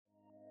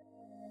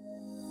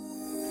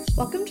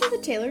Welcome to the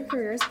Tailored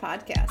Careers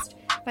Podcast.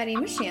 My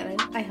name is Shannon.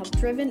 I help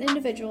driven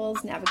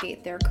individuals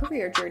navigate their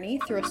career journey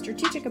through a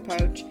strategic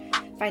approach,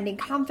 finding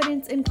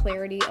confidence and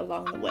clarity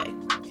along the way.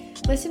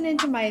 Listen in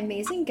to my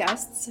amazing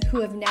guests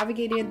who have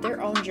navigated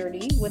their own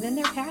journey within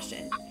their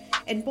passion.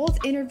 In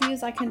both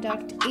interviews I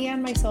conduct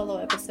and my solo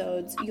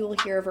episodes, you will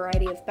hear a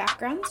variety of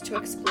backgrounds to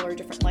explore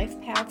different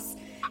life paths,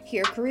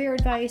 hear career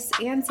advice,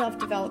 and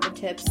self-development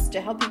tips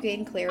to help you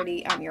gain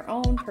clarity on your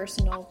own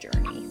personal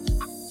journey.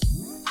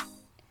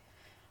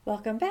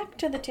 Welcome back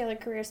to the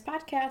Tailored Careers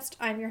Podcast.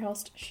 I'm your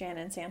host,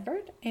 Shannon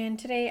Sanford, and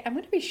today I'm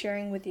going to be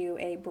sharing with you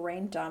a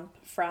brain dump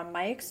from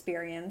my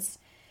experience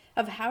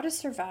of how to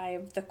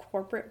survive the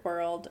corporate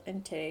world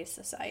in today's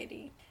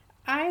society.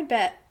 I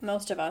bet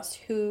most of us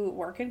who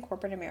work in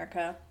corporate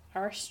America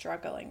are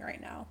struggling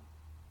right now.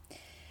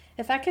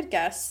 If I could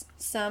guess,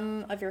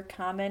 some of your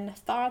common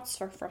thoughts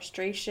or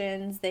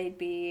frustrations, they'd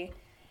be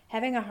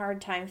having a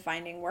hard time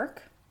finding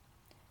work,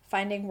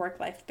 finding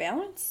work-life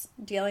balance,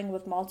 dealing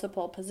with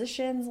multiple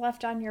positions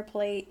left on your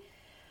plate,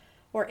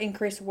 or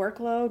increased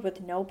workload with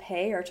no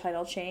pay or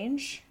title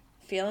change,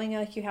 feeling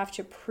like you have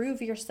to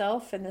prove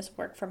yourself in this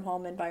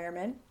work-from-home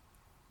environment,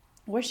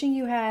 wishing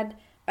you had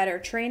better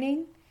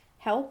training,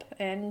 help,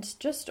 and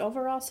just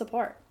overall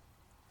support.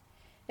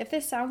 If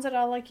this sounds at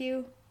all like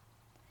you,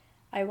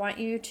 I want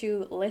you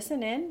to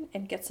listen in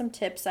and get some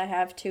tips I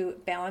have to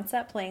balance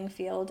that playing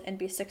field and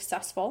be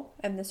successful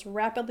in this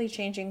rapidly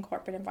changing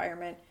corporate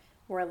environment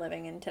we're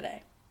living in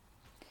today.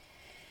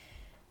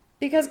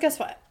 Because guess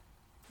what?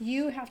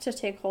 You have to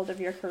take hold of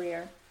your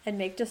career and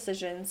make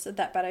decisions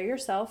that better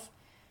yourself,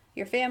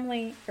 your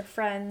family, your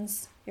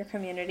friends, your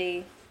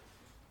community,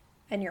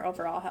 and your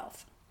overall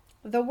health.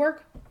 The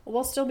work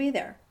will still be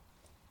there,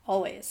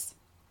 always,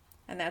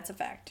 and that's a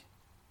fact.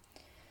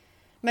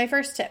 My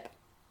first tip: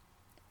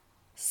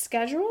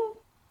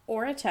 schedule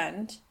or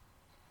attend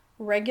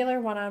regular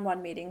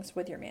one-on-one meetings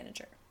with your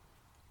manager.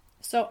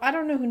 So I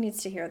don't know who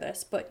needs to hear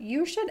this, but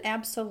you should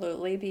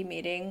absolutely be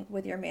meeting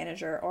with your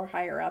manager or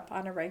higher up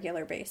on a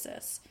regular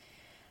basis.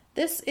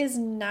 This is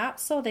not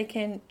so they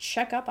can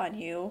check up on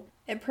you.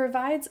 It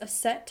provides a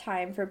set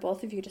time for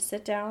both of you to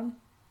sit down,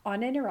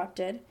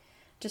 uninterrupted,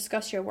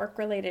 discuss your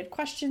work-related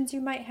questions you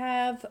might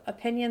have,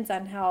 opinions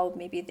on how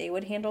maybe they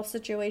would handle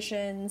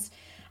situations,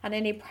 on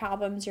any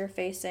problems you're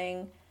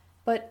facing.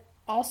 But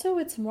also,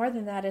 it's more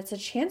than that. It's a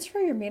chance for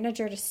your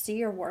manager to see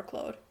your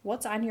workload,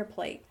 what's on your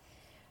plate.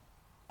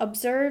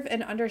 Observe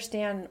and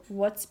understand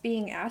what's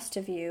being asked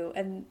of you,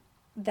 and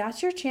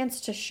that's your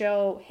chance to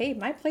show, hey,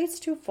 my plate's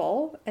too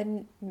full,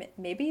 and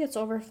maybe it's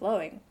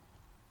overflowing.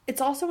 It's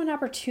also an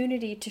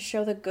opportunity to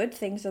show the good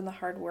things and the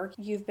hard work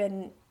you've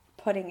been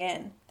putting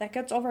in that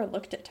gets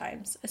overlooked at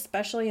times,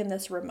 especially in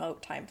this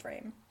remote time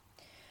frame.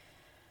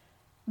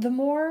 The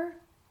more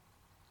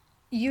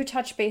you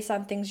touch base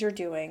on things you're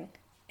doing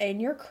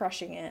and you're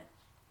crushing it,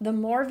 the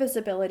more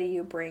visibility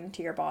you bring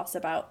to your boss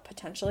about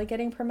potentially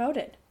getting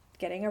promoted,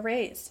 getting a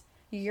raise.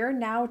 You're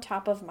now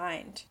top of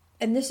mind.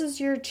 And this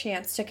is your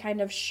chance to kind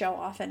of show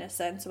off in a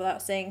sense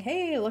without saying,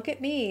 hey, look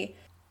at me,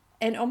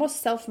 and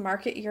almost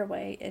self-market your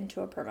way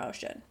into a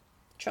promotion.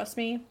 Trust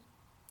me,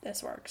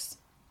 this works.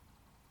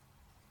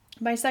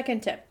 My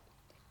second tip: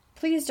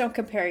 please don't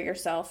compare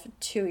yourself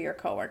to your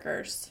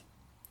coworkers.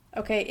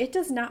 Okay, it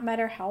does not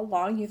matter how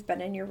long you've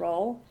been in your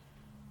role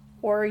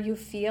or you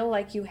feel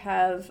like you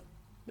have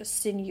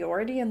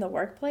seniority in the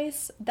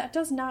workplace, that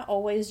does not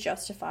always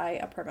justify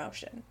a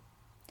promotion.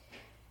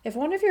 If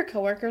one of your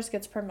coworkers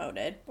gets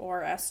promoted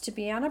or asked to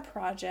be on a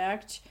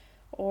project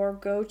or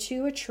go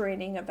to a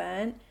training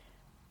event,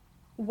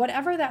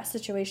 whatever that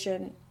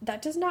situation,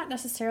 that does not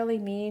necessarily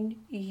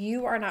mean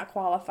you are not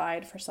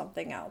qualified for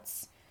something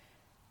else.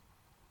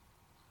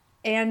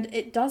 And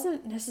it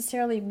doesn't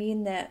necessarily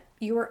mean that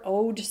you are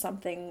owed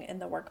something in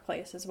the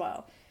workplace as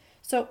well.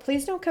 So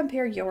please don't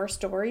compare your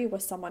story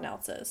with someone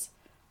else's.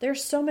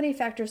 There's so many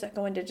factors that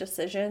go into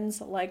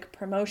decisions like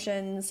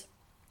promotions,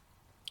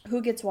 who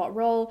gets what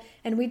role,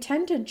 and we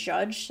tend to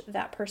judge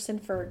that person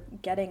for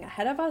getting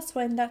ahead of us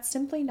when that's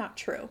simply not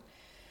true.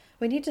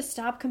 We need to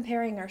stop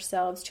comparing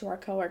ourselves to our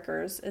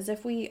coworkers as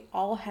if we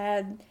all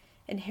had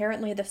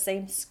inherently the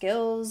same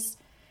skills,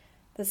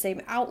 the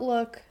same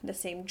outlook, the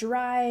same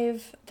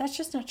drive. That's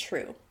just not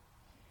true.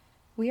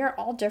 We are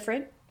all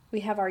different. We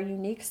have our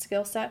unique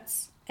skill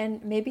sets,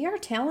 and maybe our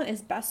talent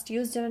is best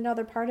used in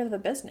another part of the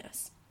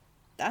business.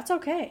 That's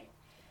okay.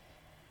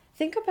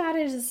 Think about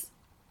it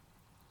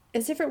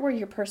as if it were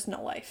your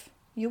personal life.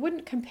 You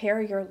wouldn't compare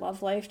your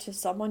love life to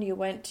someone you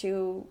went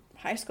to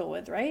high school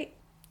with, right?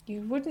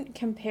 You wouldn't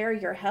compare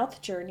your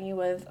health journey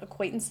with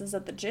acquaintances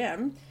at the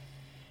gym,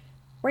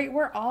 right?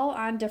 We're all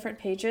on different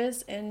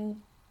pages,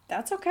 and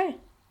that's okay.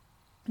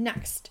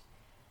 Next,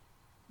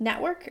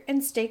 network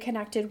and stay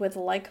connected with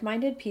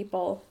like-minded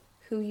people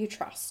who you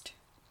trust.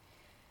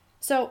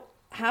 So,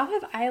 how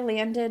have I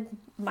landed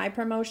my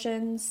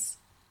promotions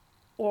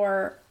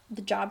or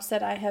the jobs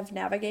that I have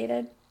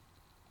navigated?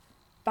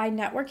 By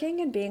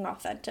networking and being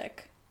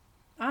authentic.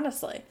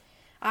 Honestly,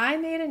 I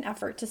made an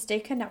effort to stay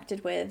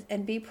connected with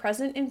and be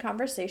present in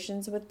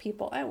conversations with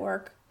people at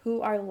work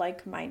who are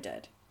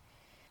like-minded.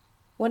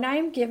 When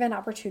I'm given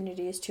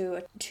opportunities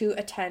to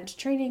attend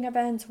training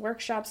events,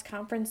 workshops,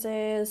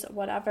 conferences,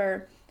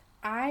 whatever,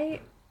 I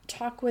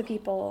talk with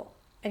people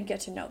and get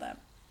to know them.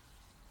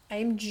 I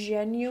am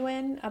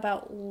genuine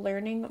about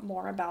learning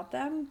more about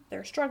them,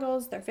 their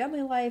struggles, their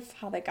family life,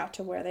 how they got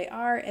to where they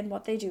are, and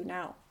what they do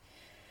now.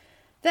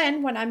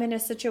 Then, when I'm in a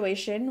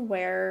situation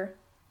where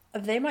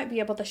they might be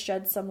able to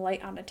shed some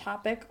light on a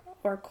topic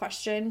or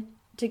question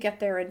to get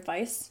their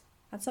advice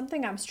on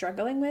something I'm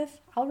struggling with,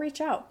 I'll reach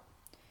out.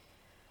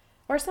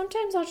 Or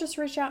sometimes I'll just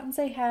reach out and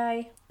say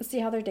hi, see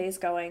how their day's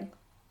going.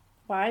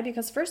 Why?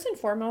 Because first and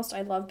foremost,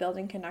 I love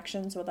building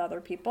connections with other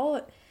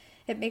people.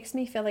 It makes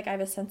me feel like I have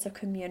a sense of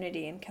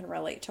community and can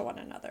relate to one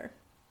another.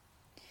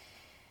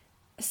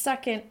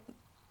 Second,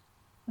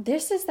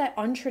 this is that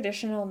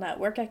untraditional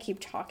network I keep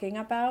talking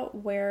about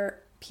where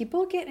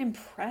people get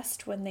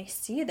impressed when they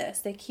see this.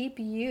 They keep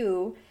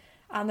you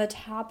on the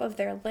top of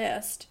their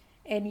list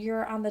and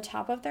you're on the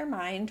top of their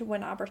mind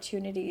when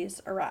opportunities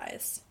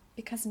arise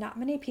because not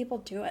many people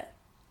do it.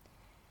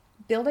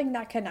 Building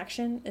that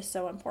connection is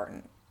so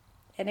important.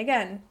 And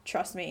again,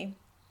 trust me,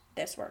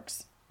 this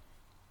works.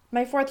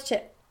 My fourth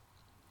tip,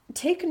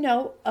 take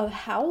note of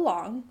how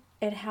long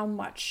and how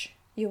much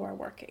you are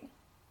working.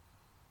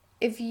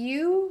 If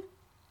you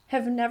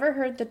have never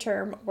heard the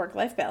term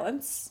work-life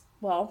balance,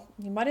 well,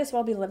 you might as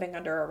well be living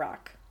under a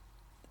rock.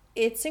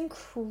 It's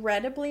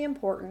incredibly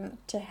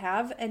important to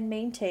have and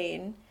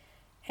maintain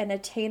an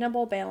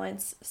attainable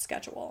balance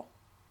schedule.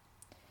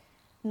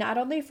 Not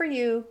only for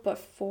you, but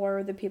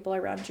for the people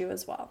around you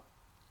as well.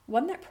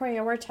 One that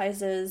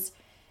prioritizes,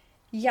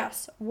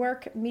 yes,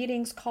 work,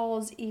 meetings,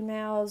 calls,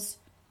 emails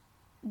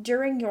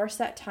during your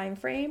set time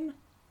frame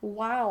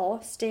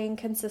while staying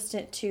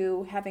consistent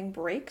to having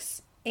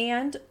breaks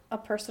and a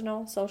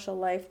personal social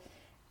life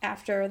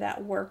after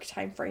that work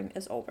time frame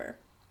is over.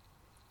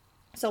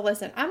 So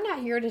listen, I'm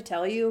not here to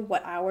tell you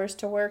what hours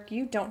to work.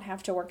 You don't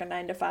have to work a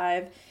 9 to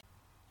 5.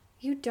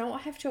 You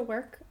don't have to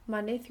work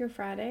Monday through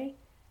Friday.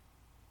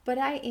 But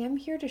I am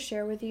here to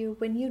share with you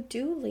when you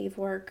do leave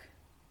work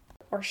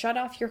or shut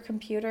off your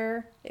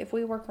computer, if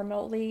we work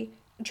remotely,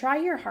 try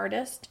your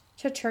hardest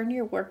to turn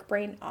your work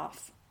brain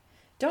off.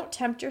 Don't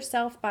tempt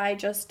yourself by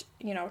just,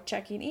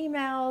 checking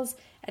emails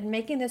and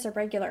making this a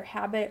regular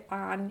habit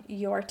on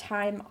your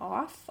time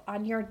off,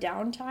 on your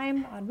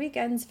downtime, on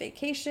weekends,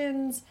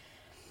 vacations.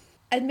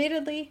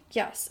 Admittedly,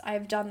 yes,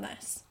 I've done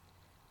this.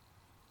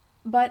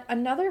 But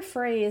another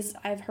phrase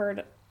I've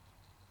heard,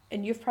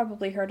 and you've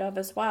probably heard of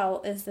as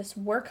well, is this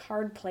work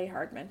hard, play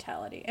hard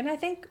mentality. And I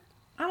think,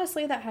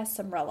 honestly, that has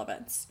some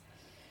relevance.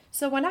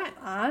 So when I'm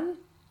on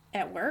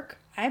at work,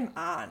 I'm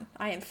on.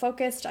 I am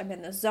focused. I'm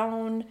in the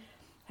zone.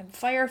 I'm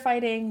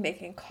firefighting,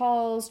 making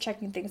calls,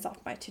 checking things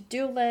off my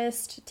to-do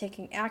list,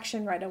 taking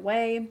action right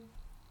away.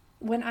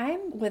 When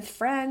I'm with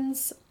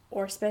friends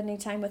or spending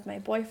time with my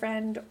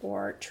boyfriend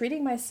or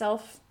treating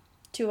myself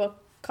to a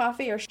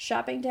coffee or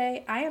shopping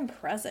day, I am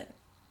present.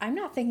 I'm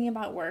not thinking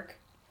about work.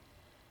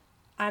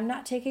 I'm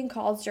not taking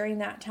calls during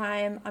that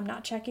time. I'm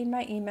not checking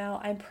my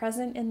email. I'm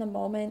present in the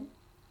moment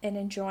and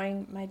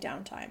enjoying my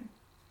downtime.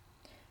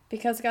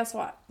 Because guess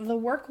what? The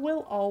work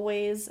will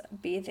always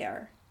be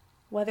there,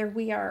 whether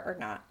we are or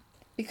not,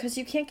 because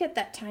you can't get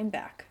that time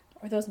back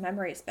or those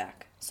memories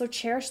back. So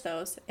cherish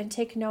those and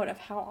take note of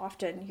how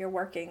often you're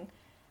working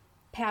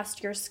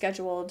past your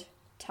scheduled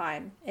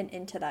time and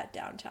into that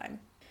downtime.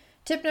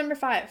 Tip number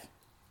 5,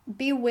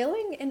 be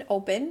willing and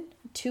open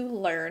to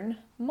learn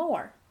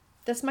more.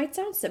 This might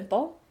sound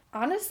simple.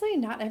 Honestly,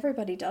 not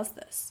everybody does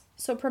this.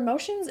 So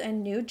promotions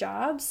and new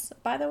jobs,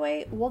 by the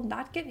way, will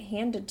not get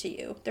handed to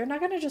you. They're not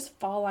going to just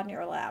fall on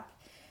your lap.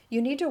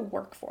 You need to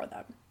work for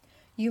them.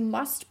 You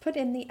must put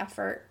in the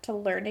effort to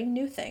learning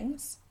new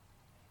things.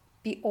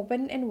 Be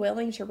open and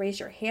willing to raise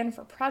your hand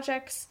for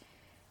projects,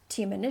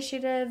 team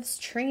initiatives,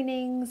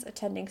 trainings,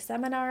 attending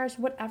seminars,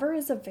 whatever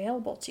is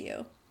available to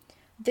you.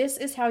 This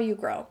is how you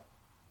grow,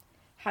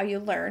 how you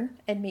learn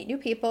and meet new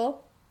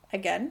people.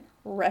 Again,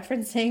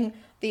 referencing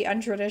the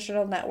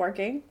untraditional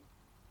networking.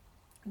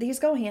 These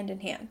go hand in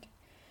hand.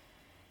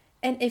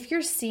 And if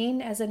you're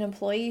seen as an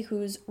employee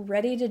who's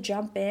ready to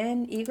jump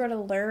in, eager to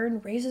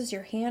learn, raises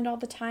your hand all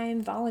the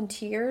time,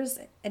 volunteers,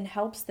 and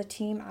helps the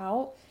team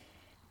out,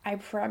 I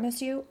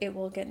promise you it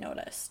will get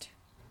noticed.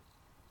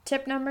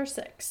 Tip number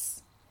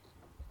 6,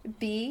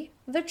 be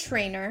the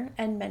trainer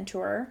and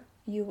mentor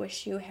you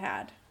wish you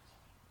had.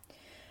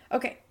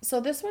 Okay, so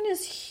this one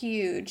is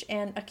huge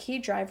and a key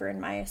driver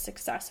in my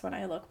success when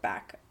I look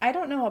back. I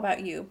don't know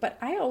about you, but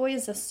I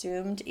always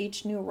assumed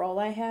each new role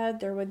I had,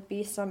 there would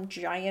be some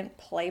giant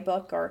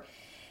playbook or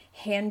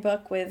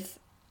handbook with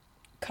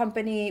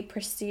company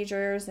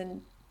procedures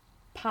and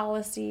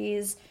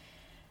policies,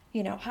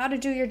 how to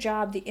do your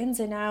job, the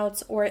ins and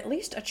outs, or at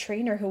least a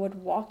trainer who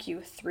would walk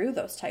you through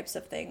those types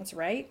of things,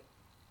 right?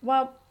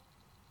 Well,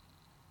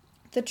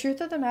 the truth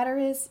of the matter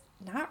is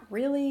not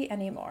really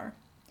anymore.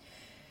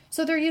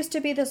 So there used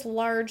to be this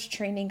large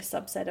training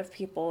subset of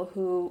people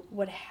who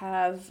would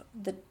have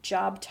the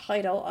job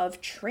title of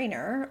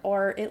trainer,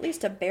 or at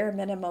least a bare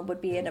minimum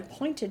would be an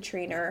appointed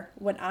trainer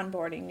when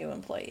onboarding new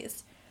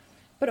employees.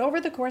 But over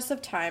the course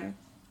of time,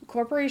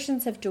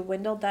 corporations have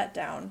dwindled that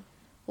down,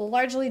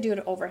 largely due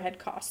to overhead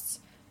costs.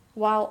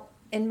 While,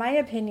 in my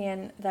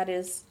opinion, that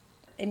is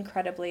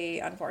incredibly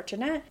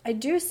unfortunate, I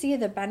do see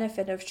the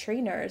benefit of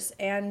trainers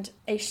and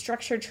a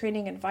structured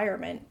training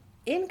environment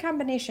in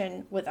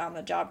combination with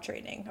on-the-job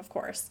training, of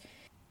course.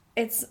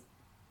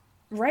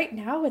 Right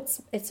now,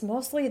 it's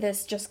mostly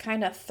this just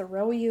kind of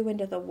throw you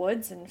into the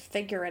woods and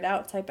figure it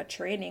out type of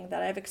training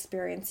that I've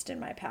experienced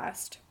in my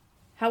past.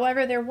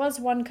 However, there was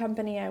one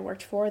company I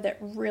worked for that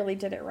really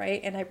did it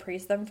right, and I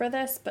praise them for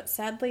this, but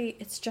sadly,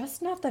 it's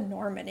just not the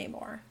norm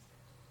anymore.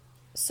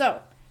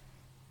 So,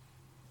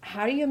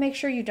 how do you make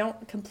sure you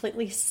don't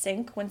completely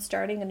sink when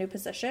starting a new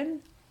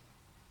position?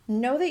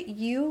 Know that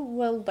you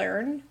will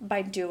learn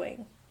by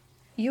doing.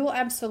 You will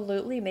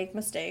absolutely make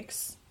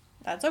mistakes.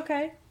 That's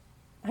okay.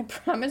 I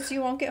promise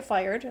you won't get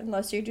fired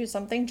unless you do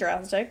something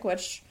drastic,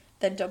 which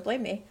then don't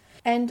blame me.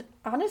 And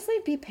honestly,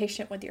 be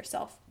patient with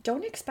yourself.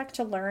 Don't expect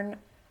to learn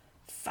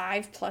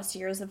 5+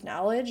 years of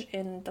knowledge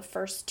in the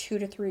first 2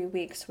 to 3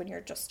 weeks when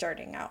you're just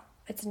starting out.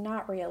 It's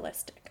not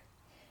realistic.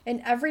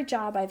 In every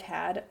job I've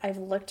had, I've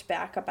looked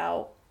back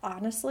about,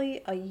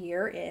 honestly, a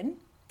year in,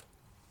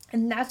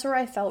 and that's where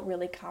I felt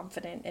really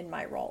confident in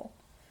my role.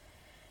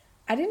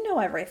 I didn't know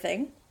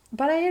everything,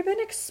 but I had been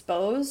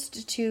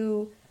exposed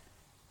to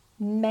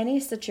many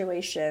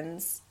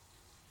situations,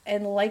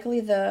 and likely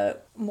the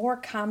more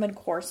common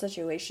core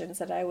situations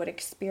that I would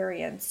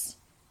experience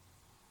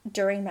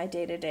during my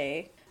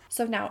day-to-day.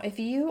 So now, if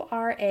you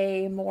are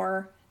a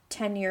more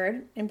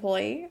tenured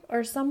employee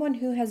or someone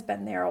who has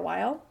been there a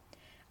while,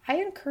 I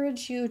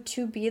encourage you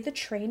to be the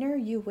trainer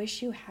you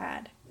wish you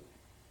had,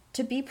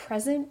 to be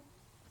present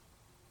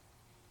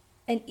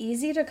and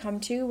easy to come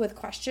to with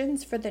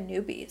questions for the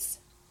newbies.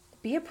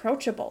 Be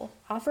approachable.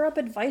 Offer up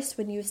advice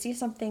when you see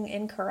something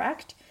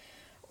incorrect,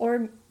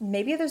 or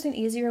maybe there's an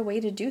easier way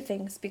to do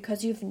things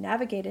because you've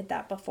navigated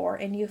that before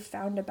and you've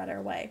found a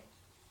better way.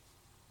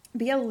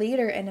 Be a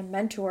leader and a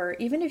mentor,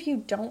 even if you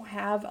don't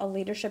have a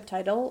leadership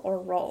title or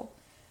role.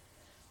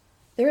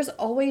 There's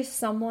always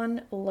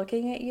someone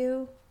looking at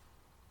you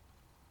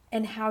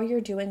and how you're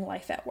doing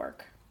life at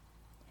work,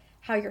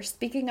 how you're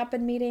speaking up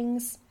in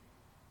meetings,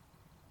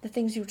 the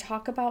things you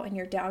talk about in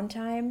your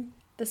downtime,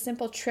 the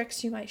simple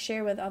tricks you might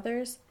share with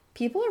others.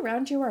 People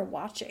around you are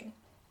watching.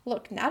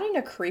 Look, not in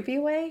a creepy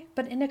way,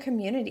 but in a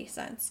community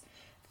sense.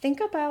 Think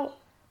about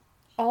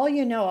all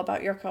you know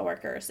about your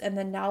coworkers and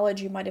the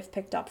knowledge you might have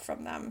picked up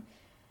from them,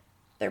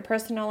 their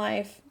personal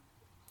life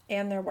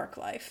and their work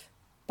life,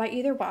 by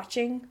either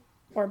watching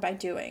or by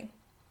doing.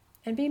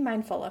 And be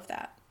mindful of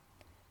that.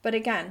 But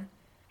again,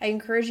 I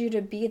encourage you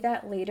to be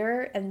that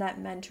leader and that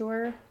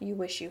mentor you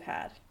wish you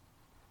had.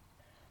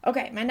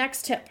 Okay, my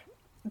next tip.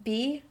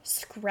 Be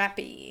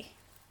scrappy.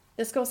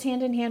 This goes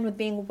hand in hand with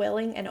being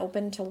willing and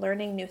open to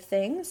learning new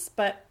things,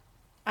 but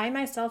I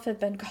myself have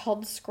been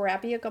called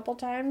scrappy a couple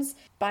times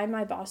by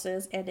my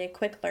bosses and a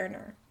quick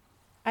learner.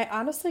 I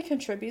honestly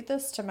contribute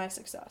this to my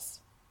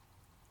success.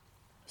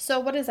 So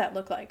what does that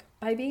look like?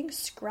 By being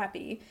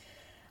scrappy,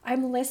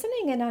 I'm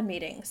listening in on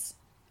meetings.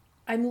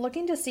 I'm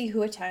looking to see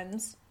who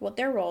attends, what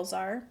their roles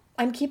are.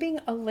 I'm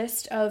keeping a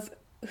list of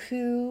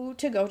who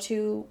to go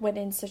to when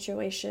in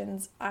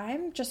situations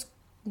I'm just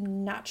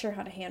not sure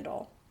how to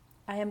handle.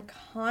 I am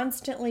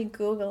constantly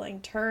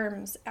Googling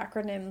terms,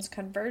 acronyms,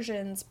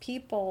 conversions,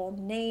 people,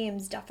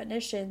 names,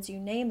 definitions, you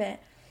name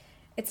it.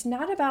 It's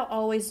not about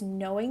always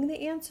knowing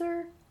the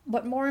answer,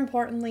 but more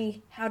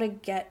importantly, how to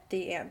get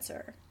the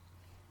answer.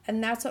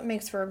 And that's what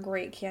makes for a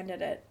great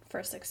candidate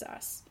for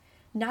success.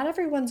 Not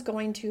everyone's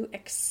going to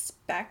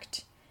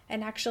expect,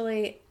 and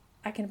actually,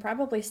 I can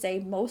probably say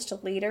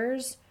most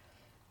leaders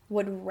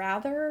would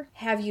rather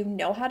have you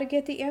know how to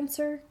get the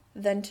answer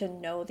than to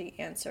know the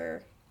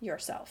answer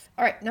yourself.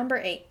 All right, number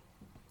 8.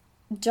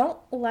 Don't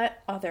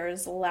let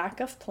others' lack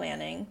of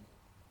planning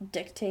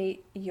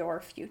dictate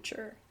your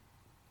future.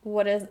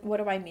 What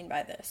do I mean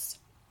by this?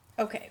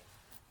 Okay,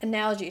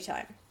 analogy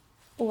time.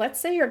 Let's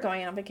say you're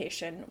going on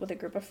vacation with a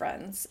group of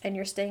friends and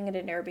you're staying at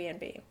an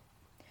Airbnb.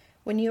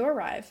 When you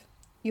arrive,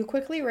 you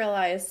quickly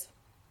realize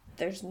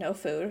there's no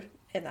food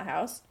in the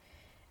house,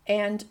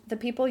 and the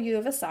people you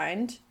have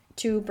assigned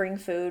to bring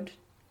food,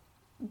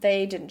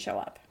 they didn't show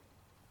up.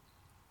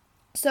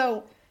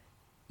 So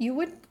you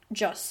would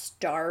just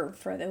starve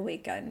for the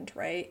weekend,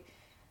 right?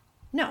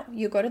 No,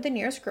 you go to the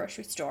nearest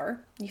grocery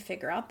store, you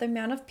figure out the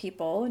amount of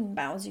people and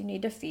mouths you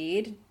need to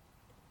feed,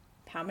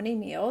 how many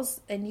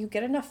meals, and you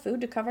get enough food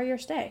to cover your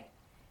stay.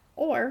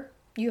 Or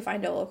you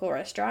find a local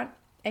restaurant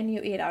and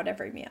you eat out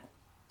every meal.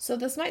 So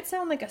this might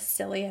sound like a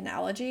silly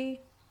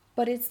analogy,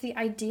 but it's the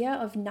idea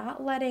of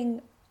not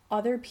letting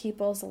other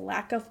people's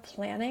lack of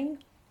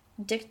planning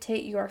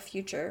dictate your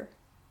future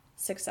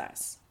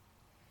success.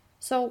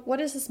 So what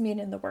does this mean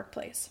in the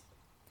workplace?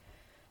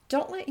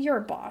 Don't let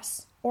your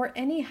boss or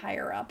any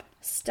higher up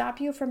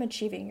stop you from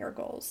achieving your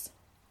goals.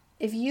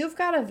 If you've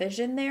got a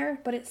vision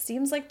there, but it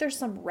seems like there's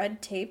some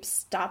red tape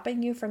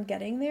stopping you from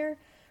getting there,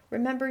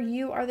 remember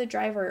you are the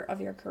driver of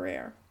your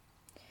career.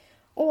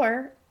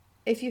 Or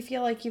if you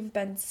feel like you've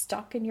been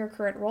stuck in your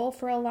current role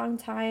for a long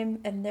time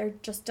and there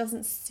just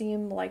doesn't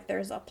seem like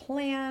there's a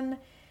plan,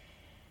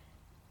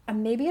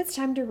 maybe it's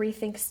time to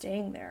rethink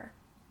staying there.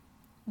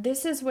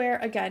 This is where,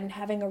 again,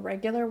 having a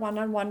regular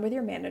one-on-one with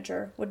your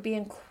manager would be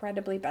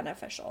incredibly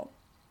beneficial.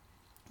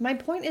 My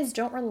point is,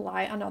 don't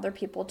rely on other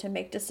people to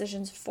make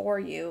decisions for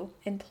you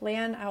and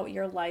plan out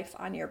your life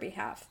on your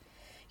behalf.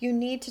 You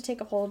need to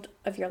take a hold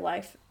of your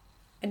life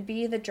and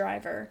be the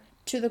driver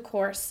to the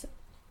course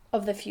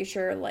of the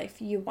future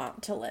life you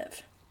want to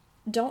live.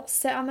 Don't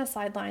sit on the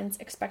sidelines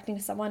expecting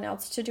someone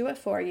else to do it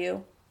for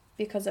you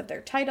because of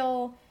their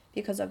title,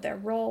 because of their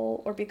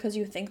role, or because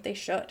you think they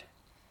should.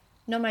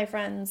 No, my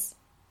friends,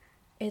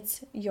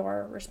 it's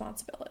your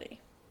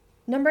responsibility.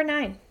 Number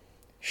 9,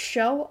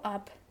 show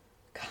up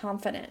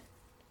confident.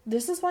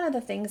 This is one of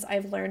the things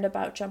I've learned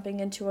about jumping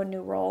into a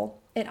new role,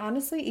 and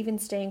honestly even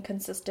staying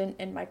consistent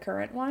in my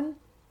current one,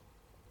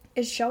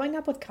 is showing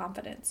up with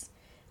confidence.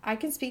 I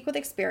can speak with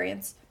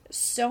experience.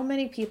 So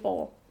many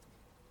people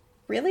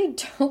really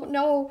don't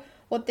know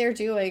what they're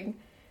doing,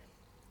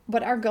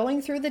 but are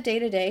going through the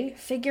day-to-day,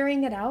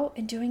 figuring it out,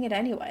 and doing it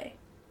anyway.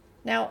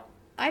 Now,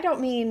 I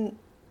don't mean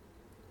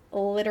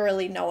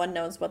literally no one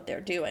knows what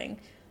they're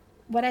doing.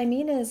 What I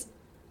mean is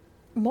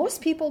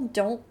most people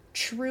don't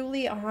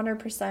truly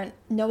 100%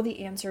 know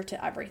the answer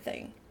to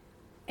everything,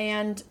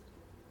 and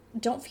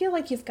don't feel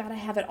like you've got to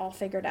have it all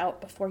figured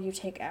out before you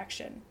take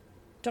action.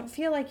 Don't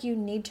feel like you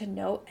need to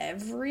know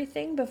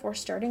everything before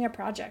starting a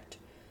project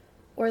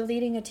or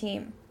leading a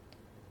team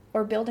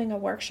or building a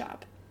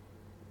workshop.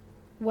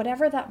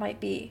 Whatever that might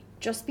be,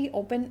 just be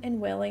open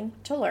and willing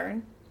to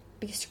learn,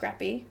 be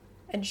scrappy,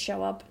 and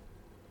show up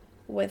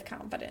with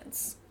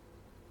confidence.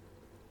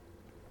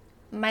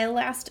 My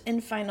last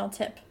and final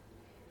tip: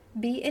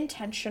 be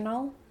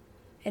intentional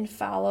and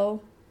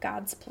follow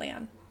God's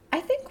plan.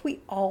 I think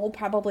we all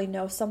probably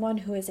know someone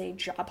who is a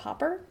job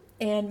hopper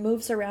and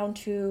moves around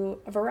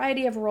to a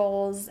variety of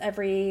roles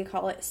every,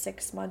 call it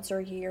 6 months or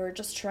a year,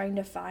 just trying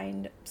to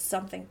find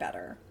something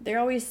better. They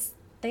always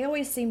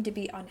seem to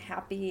be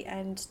unhappy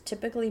and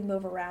typically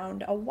move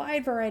around a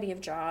wide variety of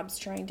jobs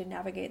trying to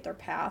navigate their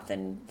path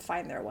and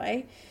find their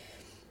way.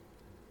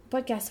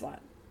 But guess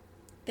what?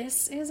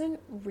 This isn't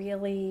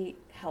really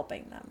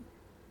helping them.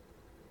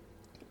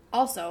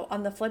 Also,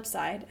 on the flip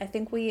side, I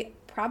think we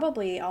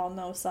probably all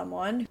know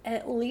someone,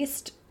 at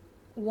least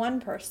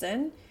one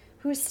person,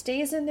 who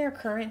stays in their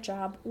current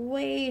job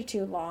way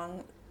too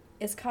long,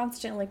 is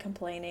constantly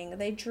complaining,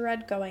 they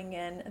dread going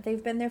in,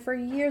 they've been there for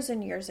years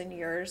and years and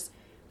years,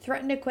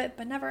 threaten to quit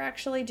but never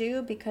actually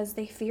do because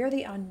they fear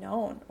the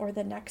unknown or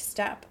the next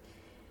step.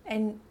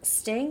 And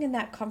staying in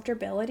that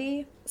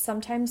comfortability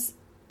sometimes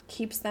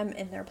keeps them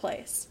in their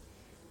place.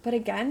 But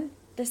again,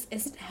 this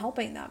isn't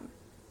helping them.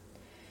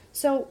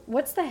 So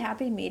what's the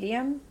happy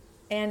medium,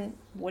 and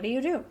what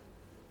do?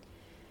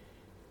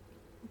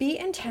 Be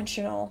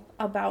intentional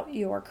about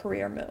your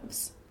career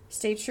moves.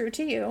 Stay true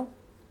to you,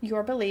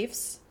 your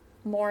beliefs,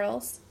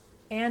 morals,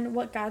 and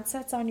what God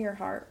sets on your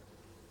heart.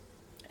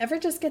 Ever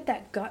just get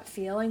that gut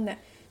feeling that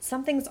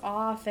something's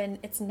off and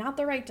it's not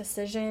the right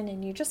decision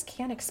and you just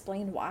can't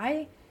explain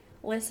why?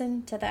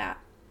 Listen to that.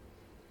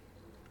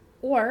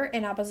 Or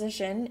in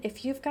opposition,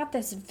 if you've got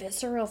this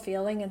visceral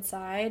feeling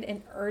inside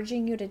and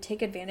urging you to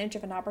take advantage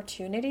of an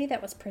opportunity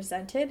that was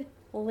presented,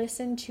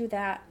 listen to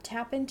that,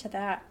 tap into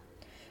that.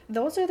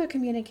 Those are the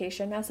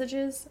communication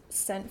messages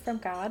sent from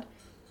God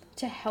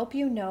to help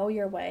you know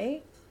your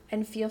way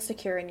and feel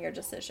secure in your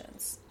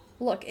decisions.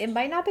 Look, it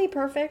might not be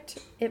perfect.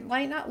 It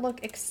might not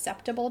look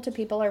acceptable to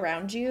people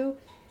around you.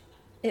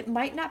 It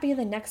might not be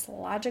the next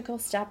logical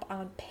step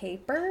on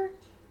paper,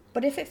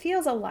 but if it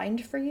feels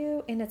aligned for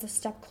you and it's a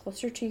step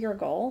closer to your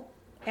goal,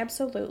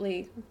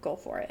 absolutely go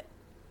for it.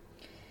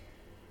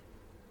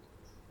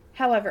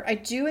 However, I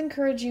do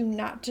encourage you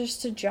not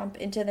just to jump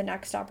into the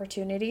next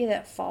opportunity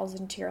that falls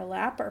into your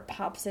lap or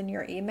pops in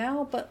your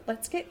email, but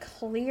let's get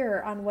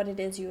clear on what it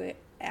is you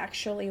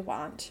actually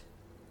want.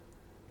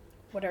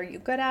 What are you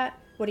good at?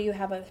 What do you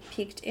have a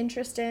piqued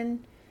interest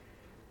in?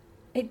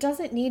 It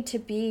doesn't need to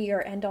be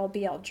your end-all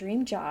be-all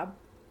dream job,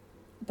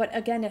 but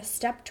again, a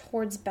step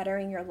towards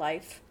bettering your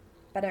life,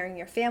 bettering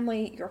your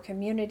family, your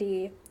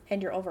community,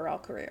 and your overall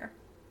career.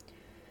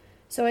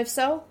 So if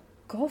so,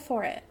 go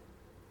for it.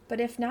 But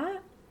if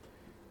not,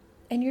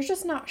 and you're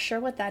just not sure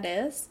what that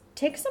is,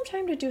 take some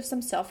time to do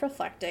some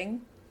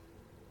self-reflecting,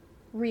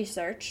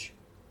 research,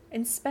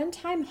 and spend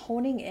time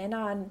honing in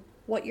on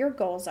what your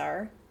goals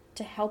are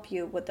to help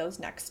you with those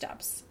next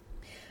steps.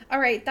 All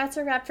right, that's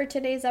a wrap for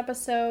today's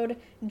episode,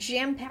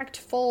 jam-packed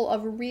full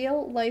of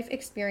real-life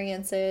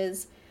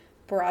experiences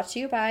brought to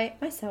you by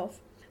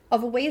myself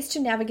of ways to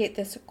navigate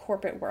this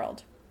corporate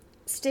world.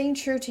 Staying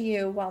true to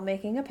you while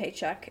making a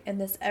paycheck in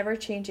this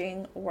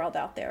ever-changing world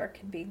out there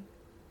can be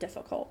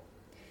difficult.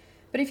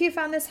 But if you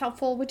found this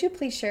helpful, would you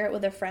please share it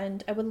with a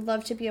friend? I would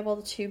love to be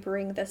able to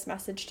bring this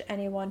message to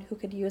anyone who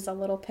could use a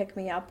little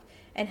pick-me-up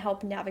and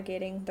help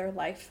navigating their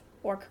life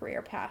or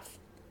career path.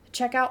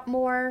 Check out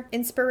more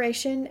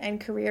inspiration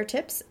and career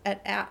tips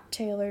at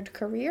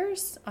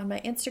 @tailoredcareers on my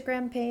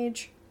Instagram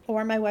page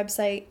or my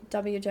website,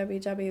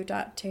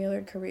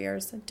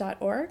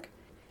 www.tailoredcareers.org.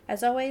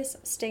 As always,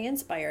 stay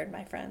inspired,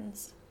 my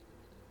friends.